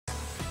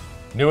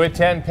New at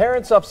 10,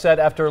 parents upset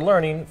after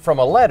learning from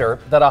a letter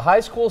that a high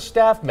school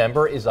staff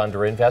member is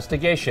under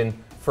investigation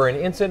for an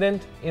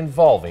incident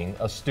involving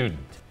a student.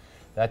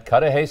 That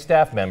Cudahy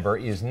staff member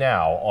is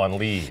now on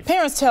leave.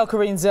 Parents tell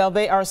Corrine Zell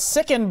they are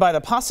sickened by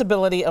the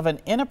possibility of an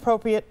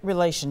inappropriate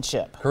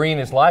relationship. Corrine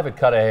is live at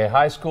Cudahy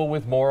High School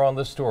with more on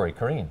the story.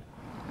 Corrine.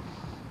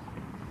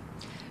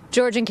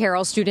 George and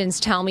Carol,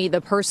 students tell me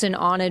the person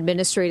on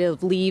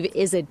administrative leave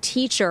is a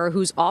teacher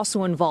who's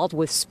also involved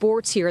with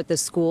sports here at the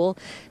school.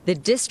 The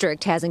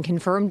district hasn't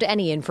confirmed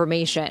any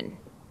information.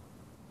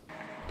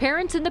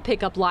 Parents in the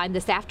pickup line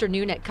this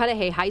afternoon at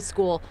Cudahy High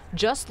School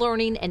just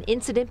learning an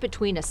incident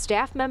between a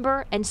staff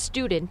member and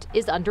student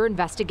is under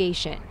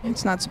investigation.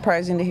 It's not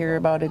surprising to hear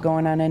about it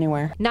going on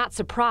anywhere. Not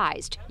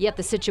surprised, yet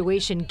the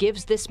situation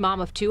gives this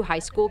mom of two high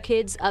school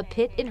kids a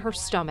pit in her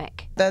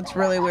stomach. That's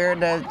really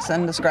weird. It's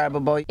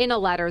indescribable. In a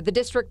letter, the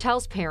district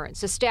tells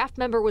parents a staff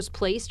member was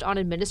placed on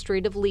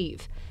administrative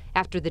leave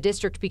after the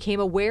district became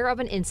aware of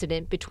an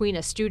incident between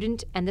a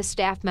student and the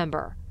staff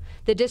member.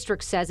 The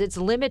district says it's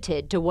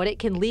limited to what it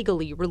can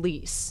legally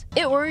release.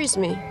 It worries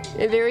me.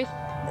 It very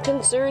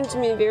concerns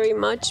me very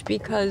much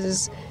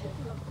because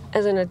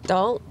as an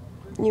adult,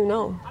 you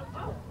know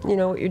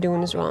what you're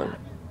doing is wrong.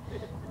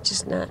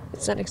 It's not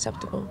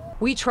acceptable.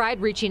 We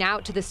tried reaching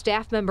out to the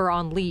staff member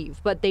on leave,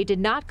 but they did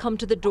not come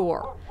to the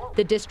door.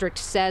 The district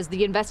says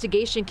the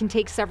investigation can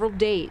take several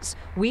days,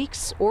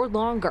 weeks, or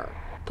longer.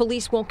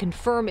 Police won't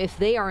confirm if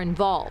they are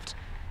involved.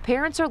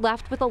 Parents are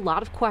left with a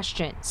lot of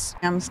questions.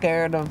 I'm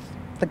scared of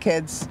the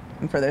kids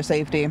and for their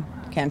safety.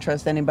 Can't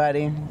trust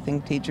anybody. I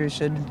think teachers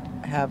should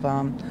have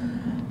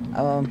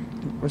a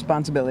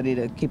responsibility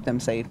to keep them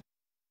safe.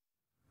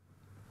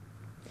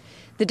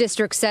 The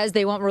district says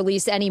they won't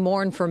release any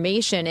more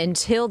information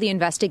until the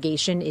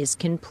investigation is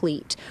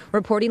complete.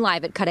 Reporting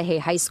live at Cudahy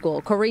High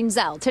School, Corrine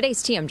Zell,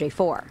 today's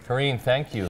TMJ4. Corrine, thank you.